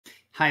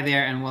Hi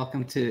there, and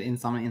welcome to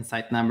Insomnia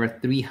Insight number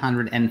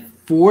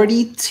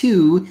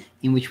 342,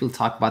 in which we'll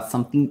talk about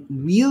something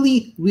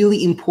really,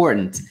 really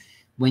important.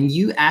 When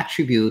you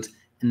attribute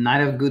a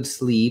night of good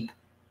sleep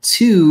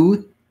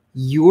to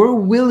your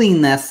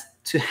willingness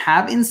to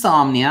have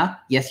insomnia,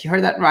 yes, you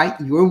heard that right,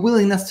 your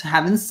willingness to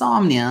have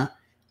insomnia,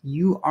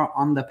 you are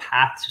on the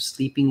path to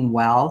sleeping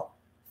well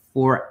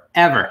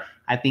forever.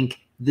 I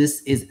think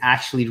this is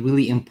actually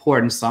really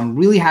important, so I'm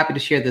really happy to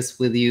share this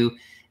with you.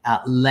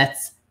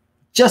 Let's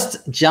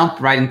just jump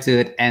right into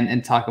it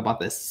and talk about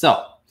this.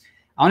 So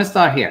I want to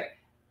start here.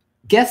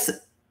 Guess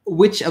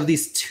which of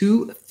these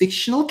two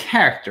fictional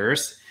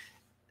characters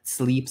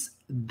sleeps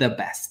the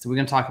best? We're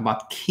going to talk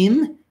about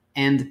Kim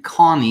and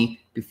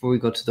Connie before we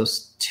go to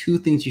those two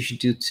things you should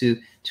do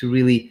to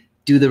really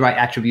do the right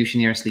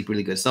attribution here and sleep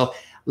really good. So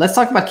let's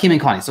talk about Kim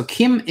and Connie. So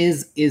Kim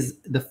is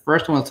the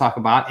first one we'll talk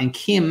about. And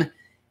Kim,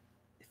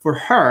 for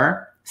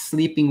her,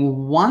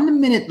 sleeping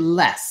 1 minute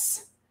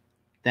less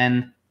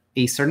than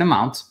a certain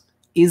amount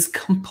is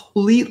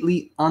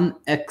completely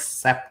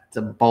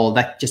unacceptable.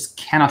 That just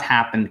cannot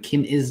happen.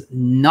 Kim is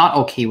not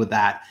okay with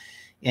that.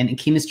 And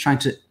Kim is trying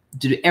to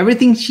do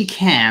everything she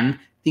can,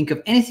 think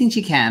of anything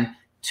she can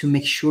to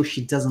make sure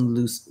she doesn't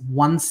lose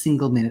 1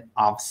 single minute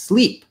of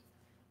sleep.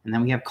 And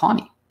then we have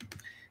Connie.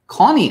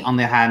 Connie, on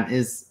the other hand,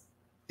 is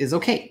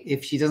okay.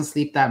 If she doesn't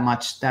sleep that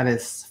much, that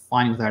is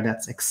fine with her.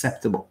 That's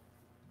acceptable.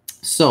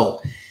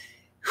 So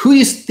who do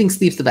you think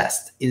sleeps the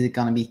best? Is it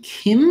going to be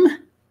Kim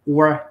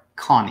or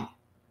Connie?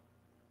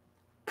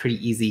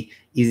 Pretty easy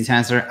to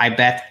answer. I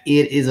bet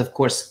it is, of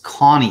course,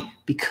 Connie,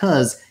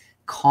 because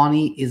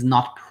Connie is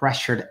not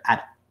pressured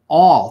at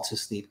all to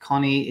sleep.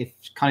 If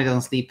Connie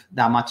doesn't sleep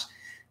that much,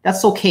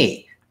 that's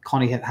okay.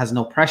 Connie has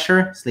no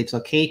pressure, sleeps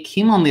okay.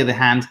 Kim, on the other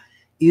hand,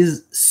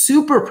 is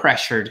super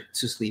pressured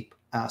to sleep.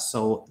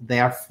 So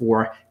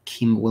therefore,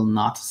 Kim will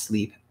not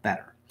sleep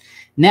better.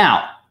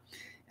 Now,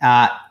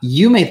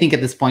 you may think at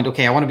this point,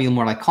 okay, I want to be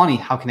more like Connie.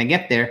 How can I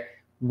get there?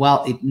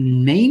 Well, it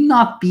may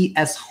not be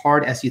as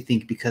hard as you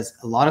think, because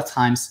a lot of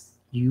times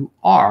you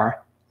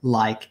are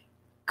like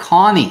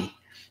Connie.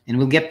 And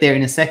we'll get there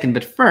in a second.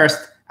 But first,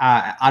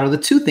 out of the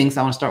two things,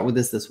 I want to start with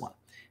this one.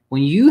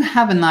 When you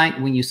have a night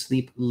when you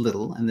sleep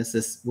little, and this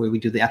is where we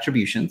do the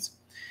attributions,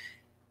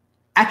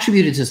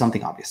 attribute it to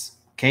something obvious.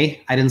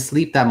 Okay, I didn't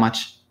sleep that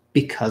much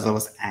because I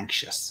was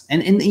anxious.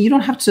 And you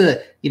don't have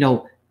to,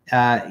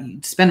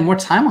 spend more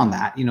time on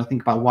that.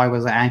 Think about, why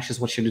was I anxious?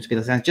 What should I do to be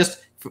less anxious? Just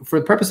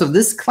for the purpose of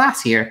this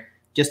class here,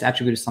 just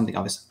attribute it to something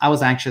obvious. I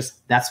was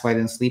anxious. That's why I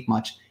didn't sleep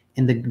much.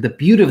 And the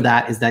beauty of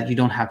that is that you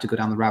don't have to go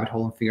down the rabbit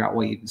hole and figure out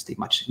why you didn't sleep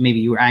much. Maybe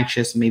you were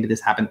anxious. Maybe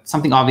this happened.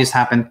 Something obvious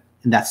happened,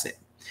 and that's it.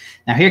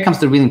 Now, here comes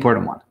the really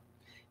important one.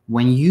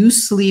 When you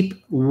sleep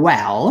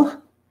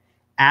well,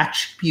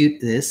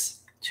 attribute this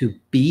to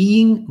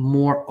being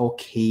more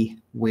okay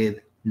with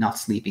not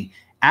sleeping.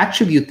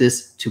 Attribute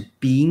this to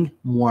being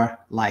more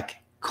like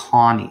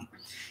Connie.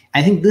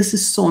 I think this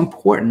is so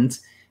important,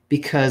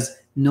 because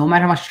no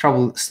matter how much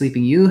trouble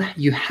sleeping you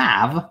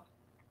have,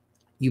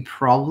 you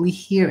probably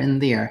here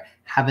and there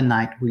have a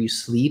night where you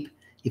sleep,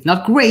 if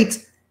not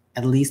great,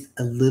 at least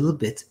a little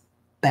bit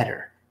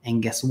better.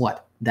 And guess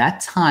what?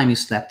 That time you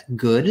slept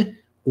good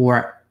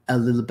or a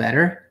little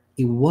better,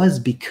 it was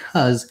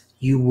because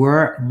you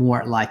were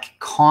more like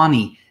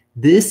Connie.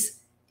 This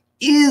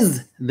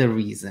is the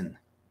reason.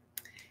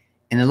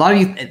 And a lot of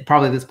you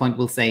probably at this point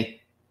will say,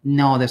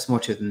 no, there's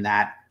more to it than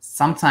that.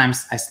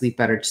 Sometimes I sleep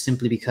better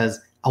simply because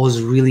I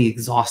was really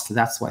exhausted.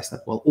 That's why I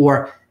slept well.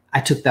 Or I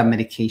took that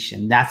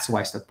medication. That's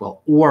why I slept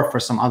well. Or for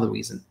some other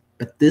reason.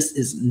 But this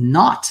is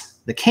not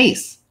the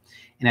case.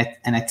 And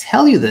I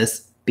tell you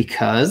this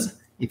because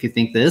if you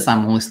think this,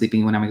 I'm only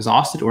sleeping when I'm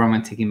exhausted or I'm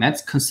taking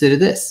meds, consider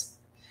this.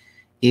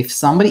 If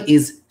somebody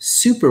is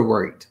super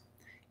worried,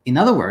 in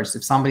other words,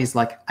 if somebody's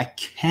like, I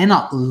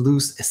cannot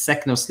lose a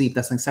second of sleep,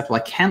 that's unacceptable.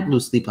 I can't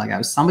lose sleep like that.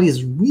 If somebody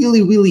is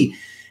really, really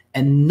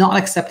and not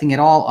accepting at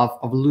all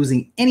of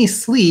losing any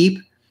sleep,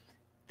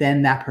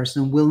 then that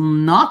person will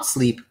not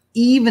sleep,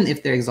 even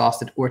if they're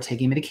exhausted or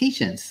taking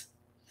medications.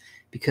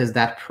 Because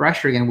that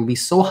pressure, again, will be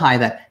so high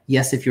that,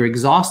 yes, if you're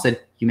exhausted,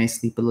 you may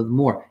sleep a little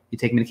more. You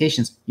take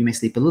medications, you may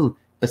sleep a little.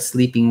 But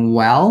sleeping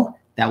well,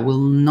 that will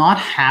not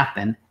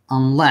happen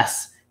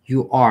unless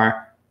you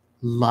are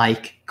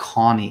like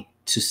Connie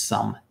to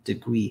some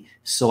degree.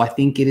 So I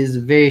think it is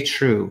very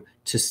true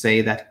to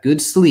say that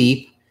good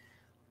sleep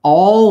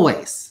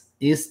always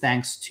is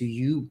thanks to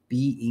you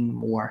being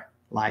more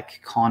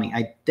like Connie.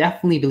 I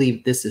definitely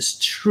believe this is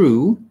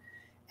true.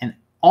 And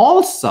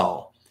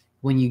also,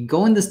 when you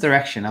go in this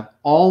direction of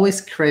always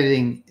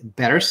crediting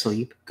better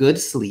sleep, good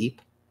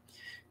sleep,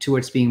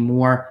 towards being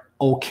more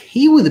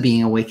okay with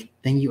being awake,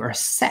 then you are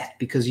set,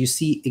 because you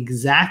see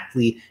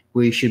exactly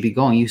where you should be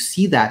going. You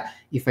see that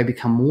if I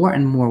become more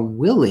and more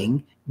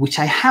willing, which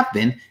I have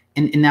been,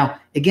 and now,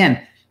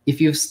 again,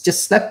 if you've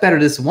just slept better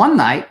this one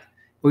night,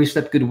 or you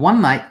slept good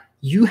one night,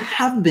 you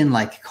have been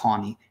like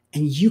Connie,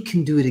 and you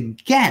can do it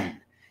again.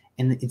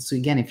 And it's,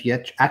 again, if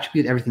you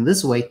attribute everything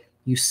this way,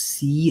 you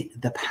see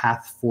the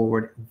path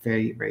forward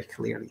very, very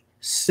clearly.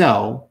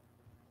 So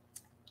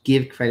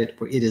give credit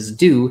where it is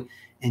due,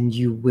 and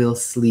you will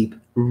sleep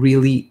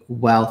really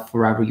well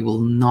forever. You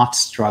will not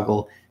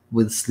struggle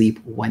with sleep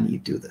when you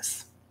do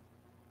this.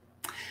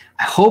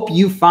 I hope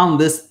you found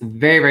this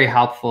very, very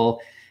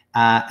helpful.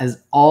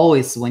 As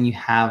always, when you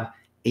have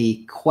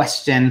a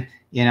question,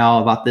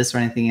 about this or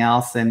anything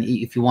else, and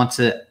if you want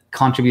to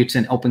contribute to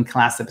an open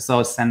class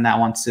episode, send that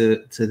one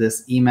to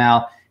this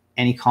email.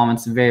 Any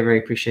comments, very, very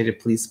appreciated.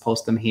 Please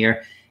post them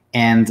here.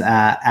 And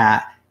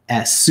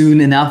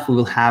soon enough, we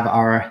will have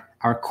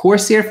our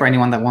course here for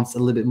anyone that wants a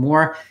little bit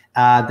more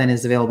than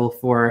is available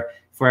for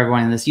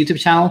everyone in this YouTube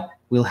channel.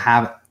 We'll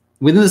have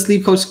within the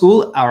Sleep Coach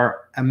School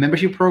a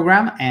membership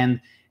program, and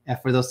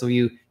for those of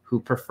you who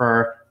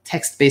prefer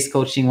text-based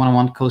coaching,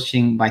 one-on-one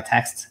coaching by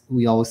text,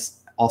 we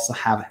also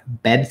have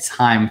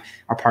BedTyme,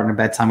 our partner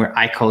BedTyme, where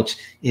I coach,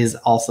 is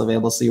also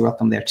available. So you're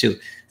welcome there too.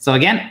 So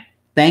again,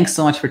 thanks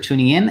so much for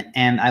tuning in,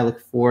 and I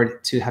look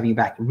forward to having you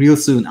back real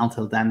soon.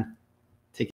 Until then,